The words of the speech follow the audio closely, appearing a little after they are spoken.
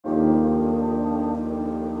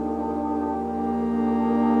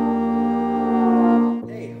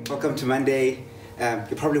welcome to Monday.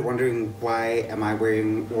 You're probably wondering why am I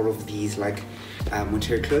wearing all of these like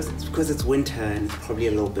winter clothes. It's because it's winter and it's probably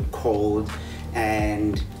a little bit cold,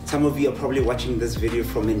 and some of you are probably watching this video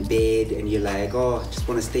from in bed and you're like, oh, just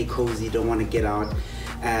want to stay cozy, don't want to get out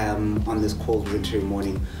on this cold wintry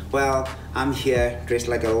morning. Well, I'm here dressed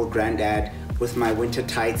like an old granddad with my winter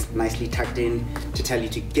tights nicely tucked in to tell you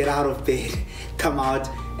to get out of bed, come out,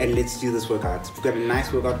 and let's do this workout. We've got a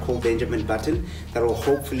nice workout called Benjamin Button that will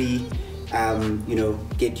hopefully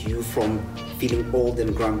get you from feeling old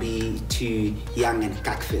and grumpy to young and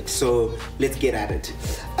cock fit. So let's get at it.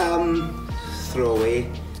 Throw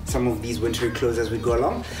away some of these wintry clothes as we go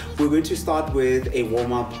along. We're going to start with a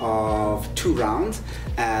warm-up of 2 rounds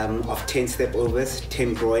of 10 step overs,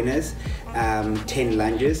 10 groiners, 10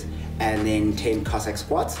 lunges, and then 10 Cossack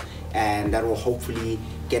squats, and that will hopefully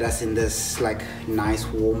get us in this like nice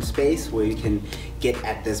warm space where you can get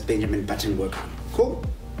at this Benjamin Button workout. Cool.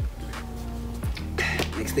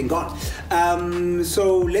 Next thing gone.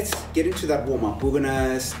 So let's get into that warm-up. We're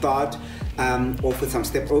gonna start off with some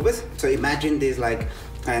step overs. So imagine there's like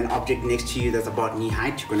an object next to you that's about knee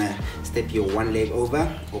height. You're gonna step your one leg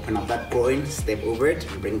over, open up that groin, step over it,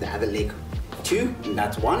 and bring the other leg 2, and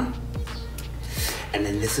that's 1. And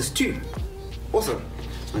then this is 2. Awesome.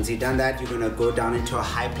 Once you've done that, you're gonna go down into a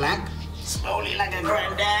high plank, slowly like a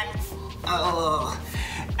granddad. Oh.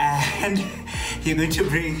 And you're going to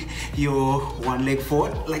bring your one leg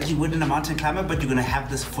forward like you would in a mountain climber, but you're gonna have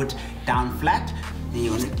this foot down flat. Then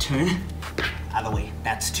you're gonna turn other way.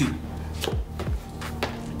 That's 2.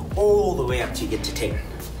 All the way up till you get to 10.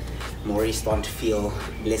 I'm already starting to feel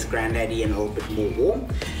less granddaddy and a little bit more warm.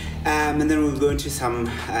 And then we'll go into some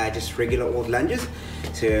just regular old lunges.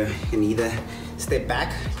 So you can either step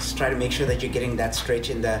back, just try to make sure that you're getting that stretch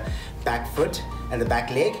in the back foot and the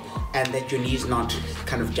back leg, and that your knee's not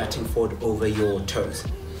kind of jutting forward over your toes.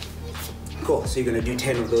 Cool, so you're gonna do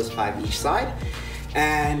 10 of those, 5 each side.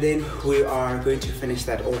 And then we are going to finish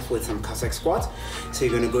that off with some Cossack squats. So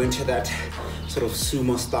you're gonna go into that sort of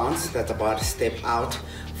sumo stance that's about a step out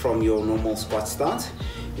from your normal squat stance.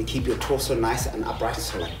 You keep your torso nice and upright,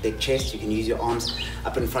 so like big chest. You can use your arms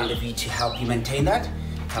up in front of you to help you maintain that.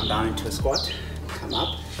 Come down into a squat, come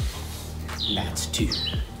up, and that's 2.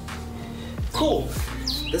 Cool.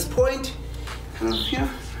 At this point,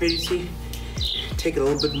 ready to take a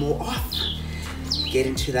little bit more off. Get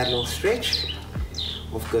into that little stretch.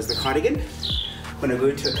 Off goes the cardigan. We're gonna go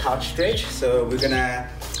into a couch stretch. So we're gonna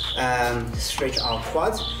stretch our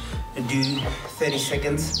quads and do 30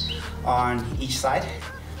 seconds on each side.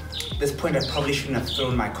 At this point, I probably shouldn't have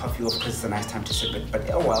thrown my coffee off because it's a nice time to sip it, but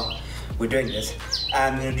oh well, we're doing this.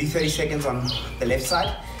 I'm gonna do 30 seconds on the left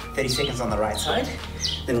side, 30 seconds on the right side.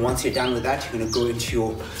 Then once you're done with that, you're gonna go into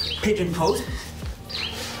your pigeon pose.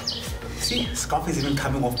 See, scarf is even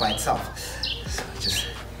coming off by itself. So just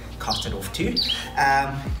cast it off too.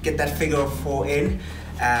 Get that figure of 4 in.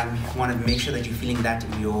 You wanna make sure that you're feeling that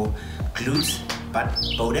in your glutes, butt,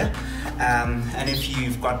 boulder. And if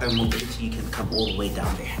you've got the mobility, you can come all the way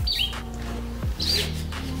down there.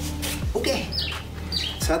 Okay,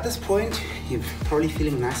 so at this point, you're probably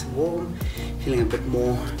feeling nice and warm, feeling a bit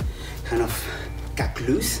more kind of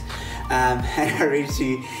loose, and are ready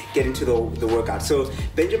to get into the workout. So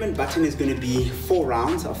Benjamin Button is going to be 4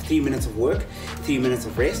 rounds of 3 minutes of work, 3 minutes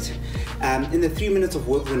of rest. In the 3 minutes of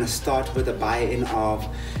work, we're going to start with a buy-in of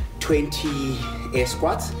 20 air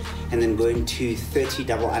squats, and then going to 30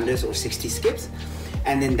 double unders or 60 skips.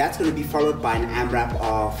 And then that's going to be followed by an AMRAP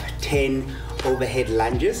of 10 overhead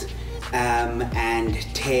lunges and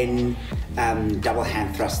 10 double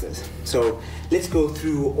hand thrusters. So let's go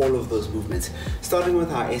through all of those movements. Starting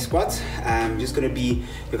with our air squats, just going to be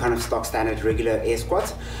your kind of stock standard regular air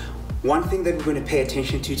squats. One thing that we're going to pay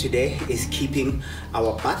attention to today is keeping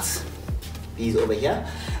our butts, these over here,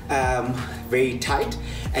 very tight,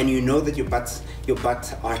 and you know that your butts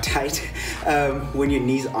are tight when your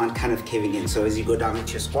knees aren't kind of caving in. So as you go down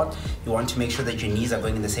into your squat, you want to make sure that your knees are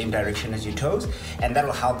going in the same direction as your toes, and that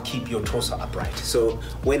will help keep your torso upright. So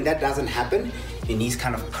when that doesn't happen, your knees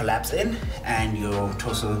kind of collapse in and your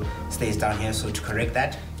torso stays down here. So to correct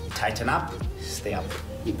that, tighten up, stay up.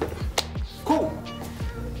 Cool.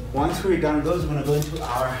 Once we're done with those, we're gonna go into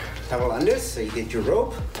our double unders. So you get your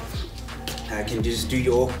rope. You can just do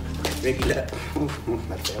your regular,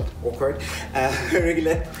 that's awkward,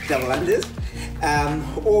 regular double unders.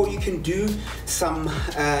 Or you can do some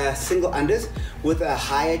single unders with a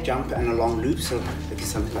higher jump and a long loop. So look at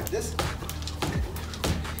something like this.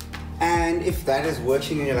 And if that is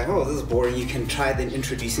working and you're like, oh, this is boring, you can try then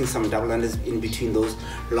introducing some double unders in between those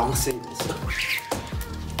long singles.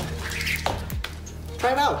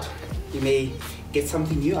 Try it out. You may get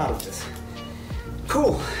something new out of this.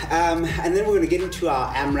 Cool. And then we're going to get into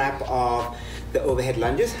our AMRAP of the overhead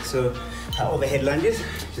lunges. So our overhead lunges,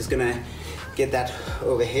 just going to get that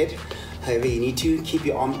overhead. However you need to, keep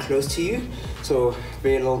your arm close to you. So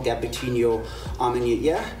very little gap between your arm and your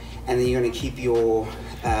ear. And then you're going to keep your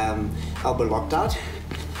elbow locked out.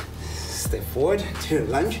 Step forward to a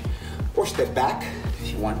lunge, or step back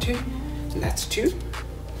if you want to. And that's 2.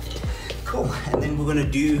 Cool. And then we're going to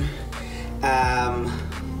do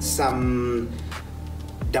some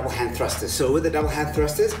double hand thrusters. So with the double hand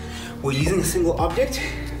thrusters, we're using a single object,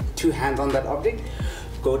 2 hands on that object,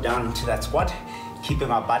 go down into that squat, keeping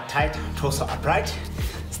our butt tight, torso upright,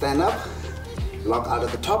 stand up, lock out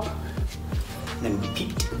at the top, then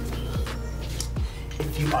repeat.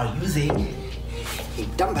 If you are using a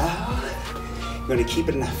dumbbell, you're going to keep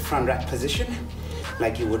it in the front rack position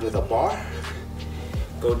like you would with a bar.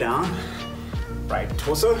 Go down, right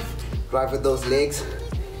torso, drive with those legs,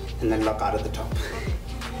 and then lock out at the top.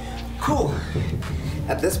 Cool.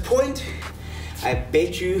 At this point, I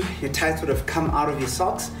bet you your tights would have come out of your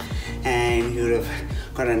socks and you would have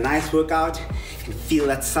got a nice workout and feel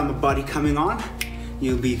that summer body coming on.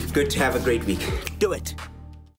 You'll be good to have a great week. Do it.